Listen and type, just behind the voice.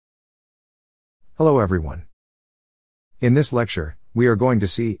Hello everyone. In this lecture, we are going to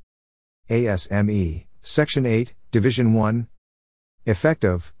see ASME Section VIII Div1 Effect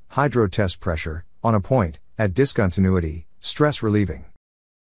of hydro test pressure on a point at discontinuity, stress relieving.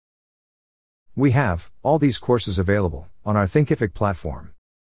 We have all these courses available on our Thinkific platform.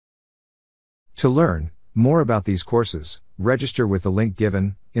 To learn more about these courses, register with the link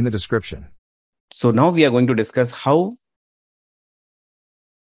given in the description. So now we are going to discuss how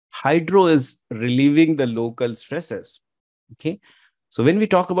hydro is relieving the local stresses. Okay. So when we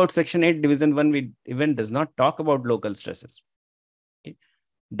talk about Section VIII Div1, we even does not talk about local stresses. Okay.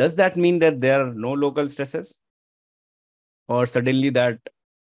 Does that mean that there are no local stresses? Or suddenly that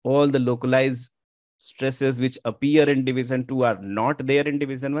all the localized stresses which appear in Div2 are not there in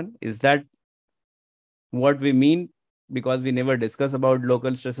Div1? Is that what we mean? Because we never discuss about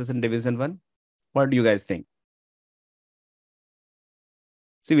local stresses in Div1. What do you guys think?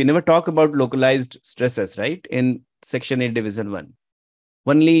 See, we never talk about localized stresses, right? In Section VIII Div1.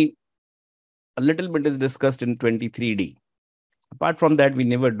 Only a little bit is discussed in 23D. Apart from that, we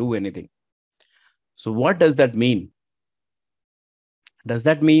never do anything. So what does that mean? Does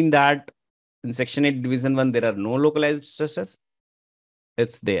that mean that in Section VIII Div1, there are no localized stresses?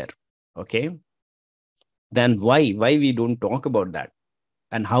 It's there. Okay. Then why? Why we don't talk about that?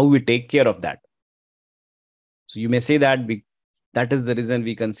 And how we take care of that? So you may say that that is the reason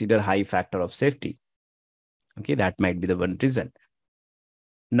we consider high factor of safety. Okay, that might be the one reason.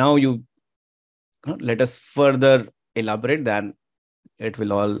 Now let us further elaborate, then it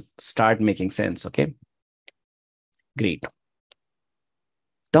will all start making sense. Okay, great.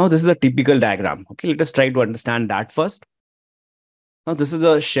 Now this is a typical diagram. Okay, let us try to understand that first. Now this is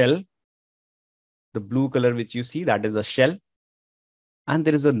a shell. The blue color which you see, that is a shell. And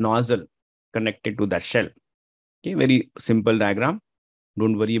there is a nozzle connected to that shell. Okay, very simple diagram.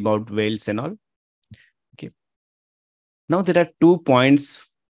 Don't worry about welds and all. Okay. Now there are 2 points.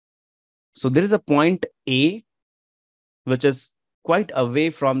 So there is a point A, which is quite away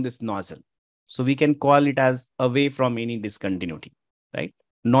from this nozzle. So we can call it as away from any discontinuity, right?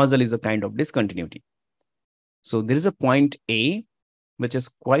 Nozzle is a kind of discontinuity. So there is a point A, which is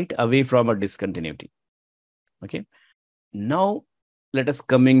quite away from a discontinuity. Okay. Now let us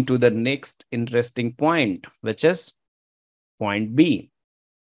coming to the next interesting point, which is point B.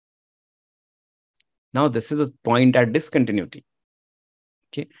 Now this is a point at discontinuity.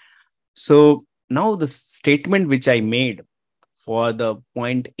 Okay. So now the statement which I made for the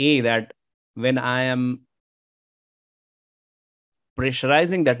point A, that when I am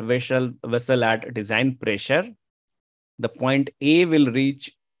pressurizing that vessel at design pressure, the point A will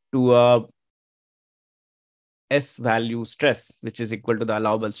reach to a S value stress, which is equal to the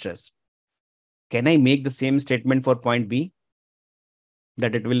allowable stress. Can I make the same statement for point B?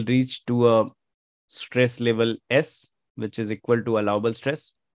 That it will reach to a stress level S, which is equal to allowable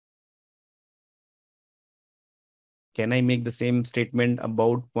stress. Can I make the same statement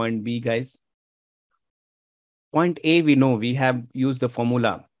about point B, guys? Point A, we know we have used the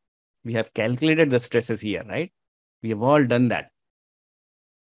formula. We have calculated the stresses here, right? We have all done that.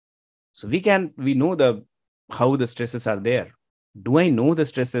 So we know how the stresses are there. Do I know the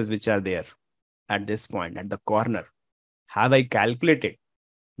stresses which are there at this point, at the corner? Have I calculated?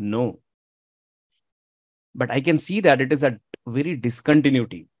 No. But I can see that it is a very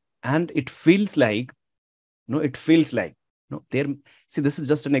discontinuity. And it feels like, see, this is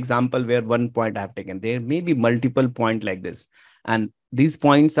just an example where one point I have taken. There may be multiple points like this. And these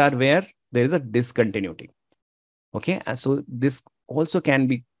points are where there is a discontinuity. Okay. And so this also can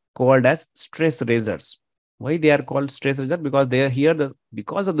be called as stress razors. Why they are called stress razors? Because they are here,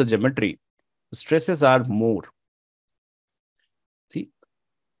 because of the geometry, the stresses are more. See?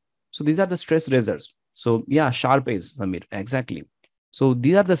 So these are the stress razors. So yeah, sharp is, Samir, exactly. So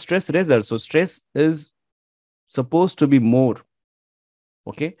these are the stress razors. So stress is supposed to be more,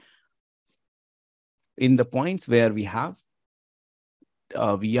 okay, in the points where we have,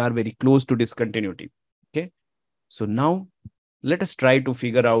 we are very close to discontinuity, okay. So now let us try to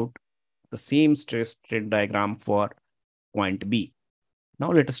figure out the same stress strain diagram for point B.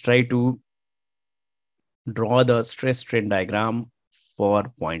 Now let us try to draw the stress strain diagram for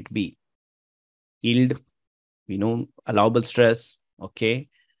point B. Yield, we know allowable stress, okay.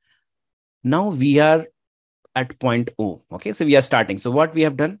 Now we are at point O. Okay, so we are starting. So what we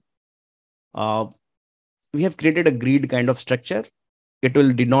have done, we have created a grid kind of structure. It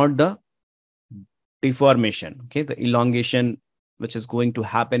will denote the deformation, okay, the elongation which is going to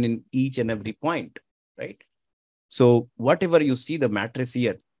happen in each and every point, right? So whatever you see the matrix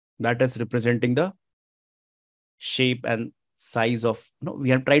here, that is representing the shape and size of,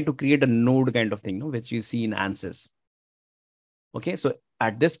 we have tried to create a node kind of thing, which you see in ANSYS. Okay, so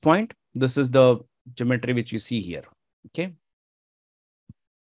at this point, this is the geometry which you see here. Okay.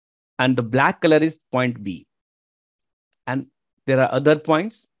 And the black color is point B. And there are other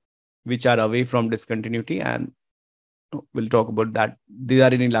points which are away from discontinuity, and we'll talk about that. They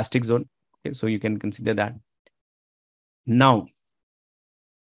are in elastic zone. Okay, so you can consider that. Now,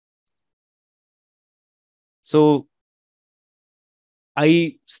 so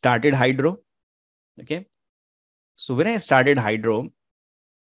I started hydro. Okay. So when I started hydro,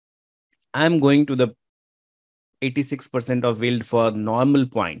 I'm going to the 86% of yield for normal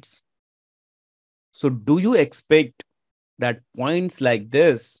points. So do you expect that points like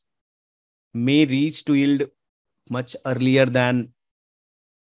this may reach to yield much earlier than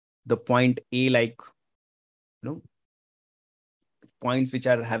the point A, like, points which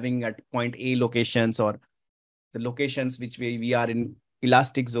are having at point A locations, or the locations which we are in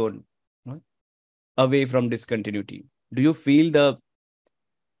elastic zone, away from discontinuity? Do you feel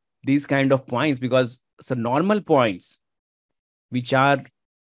these kind of points? Because so normal points which are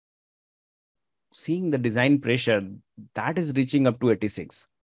seeing the design pressure that is reaching up to 86.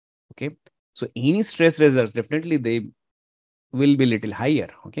 Okay. So any stress results, definitely they will be little higher.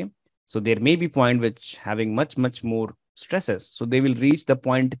 Okay. So there may be point which having much more stresses. So they will reach the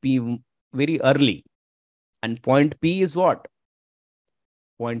point P very early. And point P is what?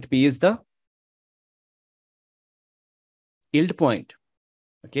 Point P is the yield point.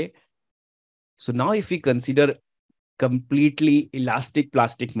 Okay. So now if we consider completely elastic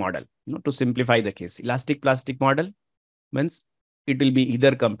plastic model, to simplify the case, elastic plastic model means it will be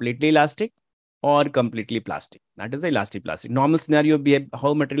either completely elastic or completely plastic. That is the elastic plastic. Normal scenario,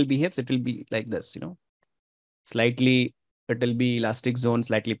 how material behaves, it will be like this, slightly, it will be elastic zone,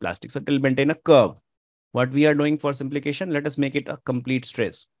 slightly plastic. So it will maintain a curve. What we are doing for simplification, let us make it a complete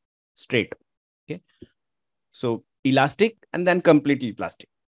straight. Okay. So elastic and then completely plastic.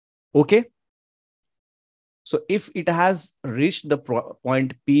 Okay. So if it has reached the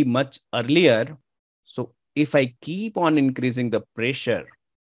point P much earlier, so if I keep on increasing the pressure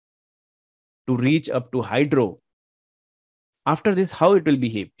to reach up to hydro, after this, how it will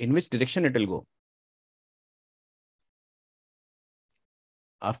behave? In which direction it will go?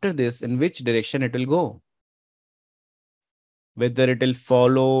 After this, in which direction it will go? Whether it will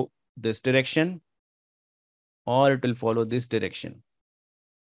follow this direction or it will follow this direction.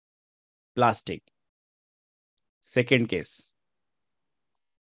 Plastic. Second case.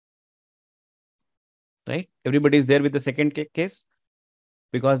 Right? Everybody is there with the second case,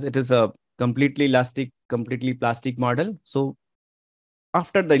 because it is a completely elastic, completely plastic model. So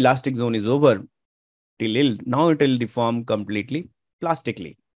after the elastic zone is over, now it will deform completely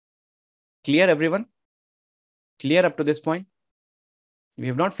plastically. Clear, everyone? Clear up to this point? We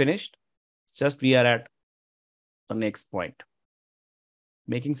have not finished. Just we are at the next point.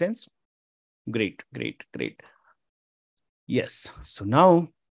 Making sense? Great. Yes. So now,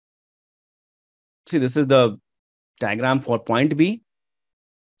 see, this is the diagram for point B.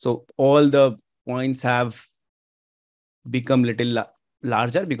 So all the points have become little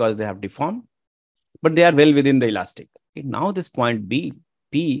larger because they have deformed, but they are well within the elastic. Okay, now this point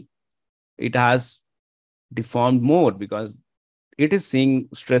P, it has deformed more because it is seeing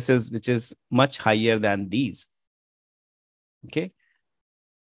stresses which is much higher than these. Okay.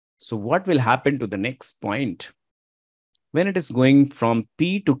 So what will happen to the next point? When it is going from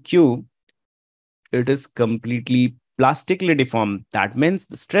P to Q, it is completely plastically deformed. That means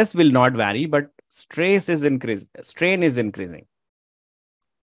the stress will not vary, but strain is increasing.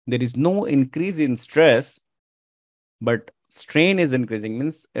 There is no increase in stress, but strain is increasing,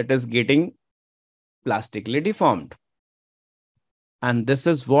 means it is getting plastically deformed. And this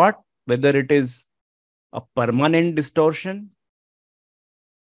is what, whether it is a permanent distortion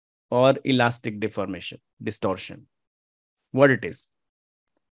or elastic distortion, what it is.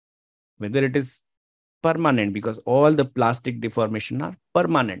 Whether it is permanent, because all the plastic deformation are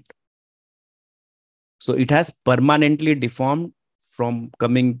permanent. So it has permanently deformed from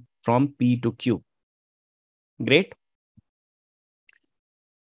coming from P to Q. Great.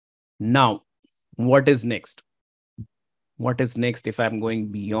 Now, what is next? What is next if I'm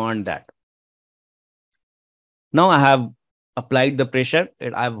going beyond that? Now I have applied the pressure.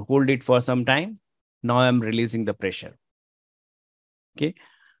 I've hold it for some time. Now I'm releasing the pressure. Okay.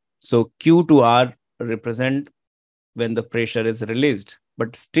 So Q to R represent when the pressure is released,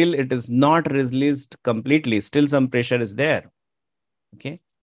 but still it is not released completely. Still some pressure is there. Okay.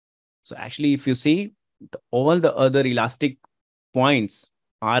 So actually, if you see, all the other elastic points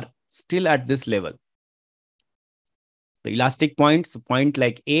are still at this level. The elastic points, point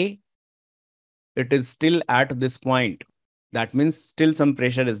like A, it is still at this point. That means still some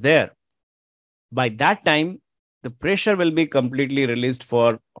pressure is there. By that time, the pressure will be completely released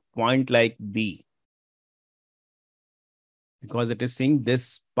for a point like B, because it is seeing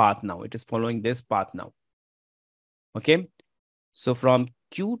this path now. It is following this path now. Okay. So from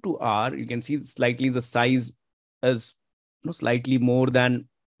Q to R, you can see slightly the size is slightly more than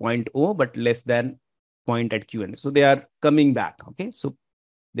point O, but less than point at QN. So they are coming back. Okay. So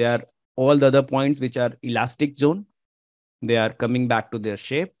they are all the other points which are elastic zone. They are coming back to their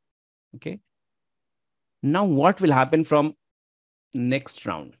shape. Okay. Now what will happen from next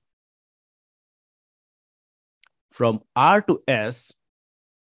round? From R to S,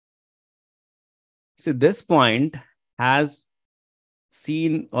 see this point has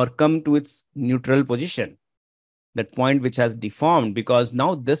seen or come to its neutral position. That point which has deformed, because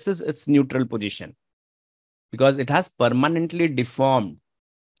now this is its neutral position, because it has permanently deformed.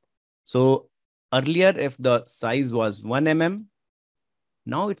 So earlier, if the size was 1 mm,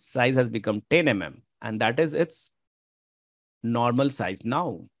 now its size has become 10 mm, and that is its normal size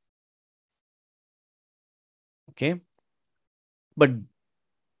now. Okay. But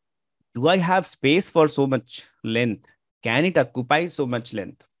do I have space for so much length? Can it occupy so much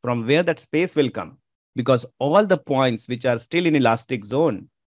length? From where that space will come? Because all the points which are still in elastic zone,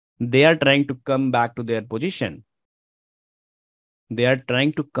 they are trying to come back to their position. They are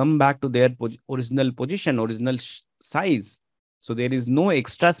trying to come back to their original position, original size. So there is no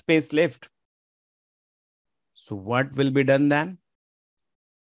extra space left. So what will be done then?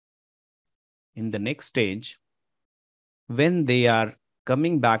 In the next stage, when they are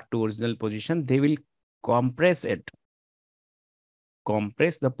coming back to original position, they will compress it.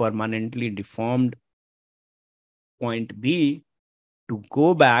 Compress the permanently deformed point B to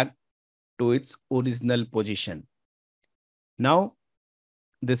go back to its original position. Now,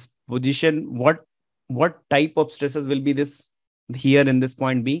 this position, what type of stresses will be this here in this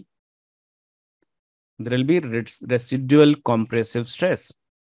point B? There will be residual compressive stress.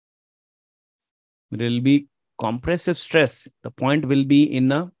 There will be compressive stress. The point will be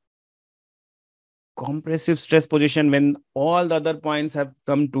in a compressive stress position when all the other points have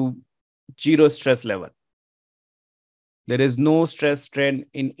come to zero stress level. There is no stress strain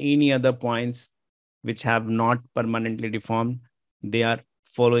in any other points which have not permanently deformed. They are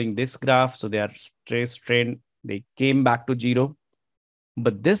following this graph. So they are stress strain. They came back to zero.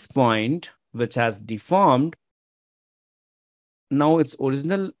 But this point, which has deformed, now its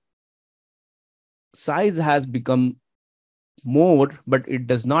original size has become more, but it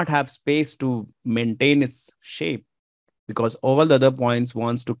does not have space to maintain its shape, because all the other points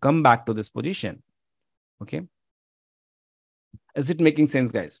wants to come back to this position. Okay. Is it making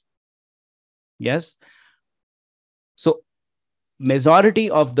sense, guys? Yes. So majority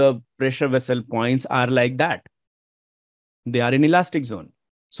of the pressure vessel points are like that. They are in elastic zone.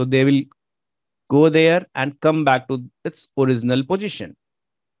 So they will go there and come back to its original position.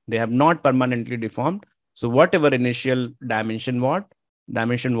 They have not permanently deformed. So whatever initial dimension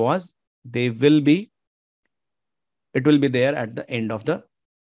was, it will be there at the end of the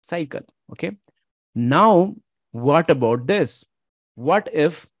cycle. Okay. Now, what about this? What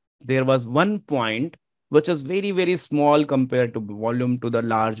if there was one point which is very, very small compared to volume to the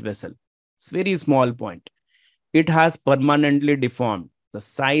large vessel? It's very small point. It has permanently deformed. The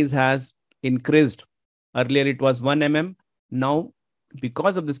size has increased. Earlier it was 1 mm. Now,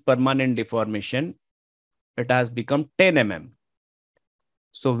 because of this permanent deformation, it has become 10 mm.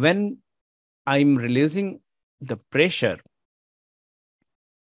 So when I'm releasing the pressure,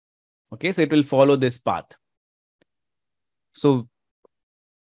 okay, so it will follow this path. So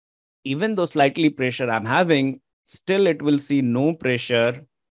even though slightly pressure I'm having, still it will see no pressure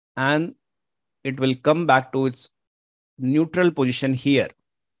and it will come back to its neutral position here.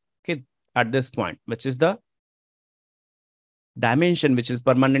 Okay, at this point, which is the dimension which is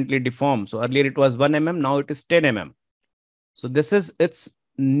permanently deformed. So earlier it was 1 mm, now it is 10 mm. So this is its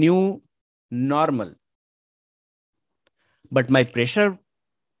new normal. But my pressure,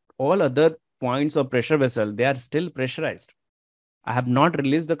 all other points of pressure vessel, they are still pressurized. I have not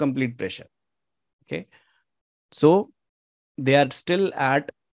released the complete pressure. Okay. So they are still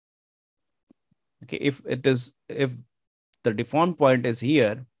at, okay, if the deformed point is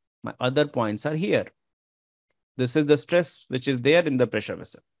here, my other points are here. This is the stress which is there in the pressure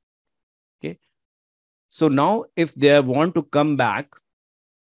vessel. Okay. So now if they want to come back,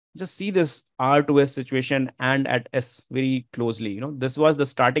 just see this R to S situation and at S very closely. This was the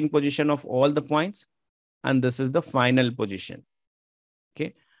starting position of all the points and this is the final position.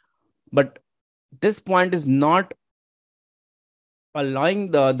 Okay. But this point is not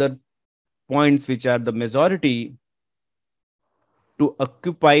allowing the other points, which are the majority, to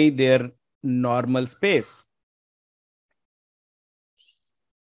occupy their normal space.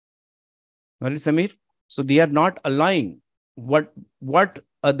 Right, Samir? So they are not allowing. What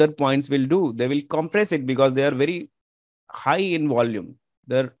other points will do? They will compress it because they are very high in volume.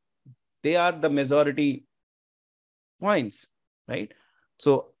 They are the majority points, right?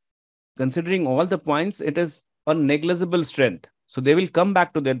 So considering all the points, it is a negligible strength. So they will come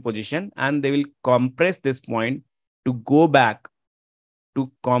back to their position and they will compress this point to go back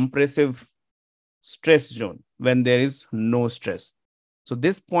to compressive stress zone when there is no stress. So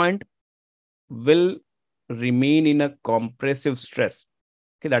this point will remain in a compressive stress.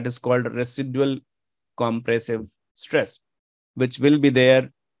 Okay, that is called residual compressive stress, which will be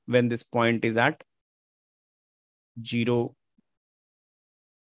there when this point is at zero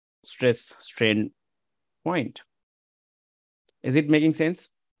stress strain point. Is it making sense?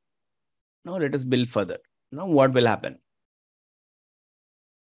 Now let us build further. Now what will happen?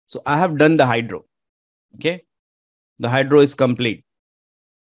 So I have done the hydro. Okay. The hydro is complete.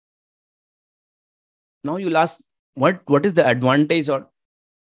 Now you'll ask, what is the advantage or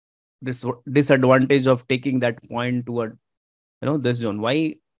disadvantage of taking that point toward, this zone?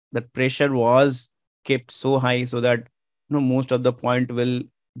 Why the pressure was kept so high so that, most of the point will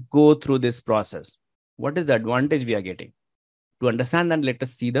go through this process? What is the advantage we are getting? To understand that, let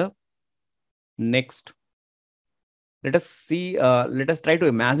us see the next. Let us try to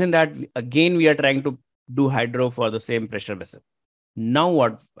imagine that again we are trying to do hydro for the same pressure vessel. Now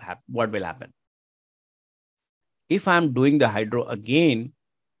what will happen? If I am doing the hydro again,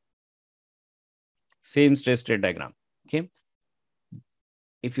 same stress strain diagram. Okay.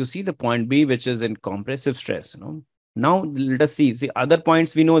 If you see the point B, which is in compressive stress, now let us see other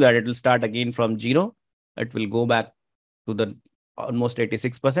points. We know that it will start again from 0. It will go back to the almost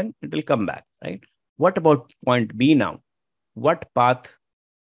 86%. It will come back, right? What about point B now? What path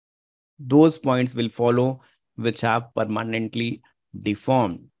those points will follow which have permanently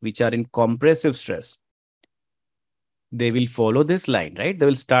deformed, which are in compressive stress? They will follow this line, right? They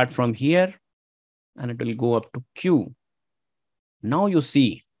will start from here and it will go up to Q. Now you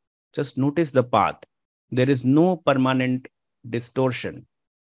see, just notice the path. There is no permanent distortion.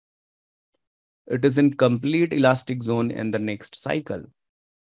 It is in complete elastic zone in the next cycle.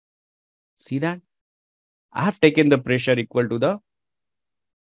 See that? I have taken the pressure equal to the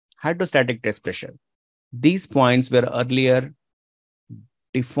hydrostatic test pressure. These points were earlier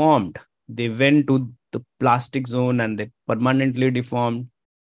deformed. They went to the plastic zone and they permanently deformed.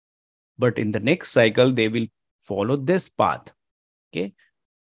 But in the next cycle, they will follow this path. Okay.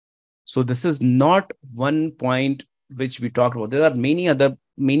 So this is not one point which we talked about. There are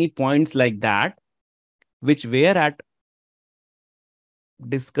many points like that, which were at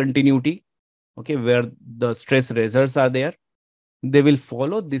discontinuity. Okay. Where the stress results are there. They will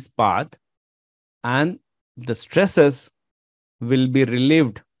follow this path and the stresses will be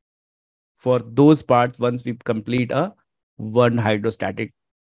relieved for those parts once we complete one hydrostatic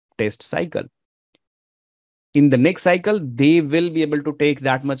test cycle. In the next cycle, they will be able to take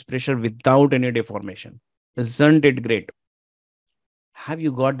that much pressure without any deformation. Isn't it great? Have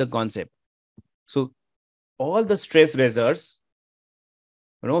you got the concept? So all the stress reserves,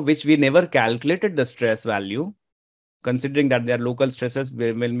 which we never calculated the stress value, considering that they are local stresses,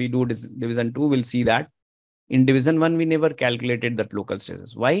 when we do division 2, we'll see that in division 1, we never calculated that local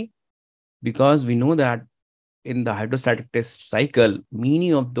stresses. Why? Because we know that in the hydrostatic test cycle,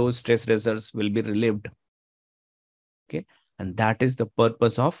 many of those stress reserves will be relieved. Okay. And that is the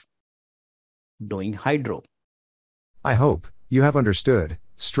purpose of doing hydro. I hope you have understood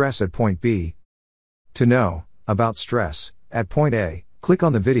stress at point B. To know about stress at point A, click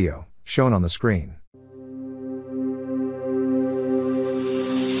on the video shown on the screen.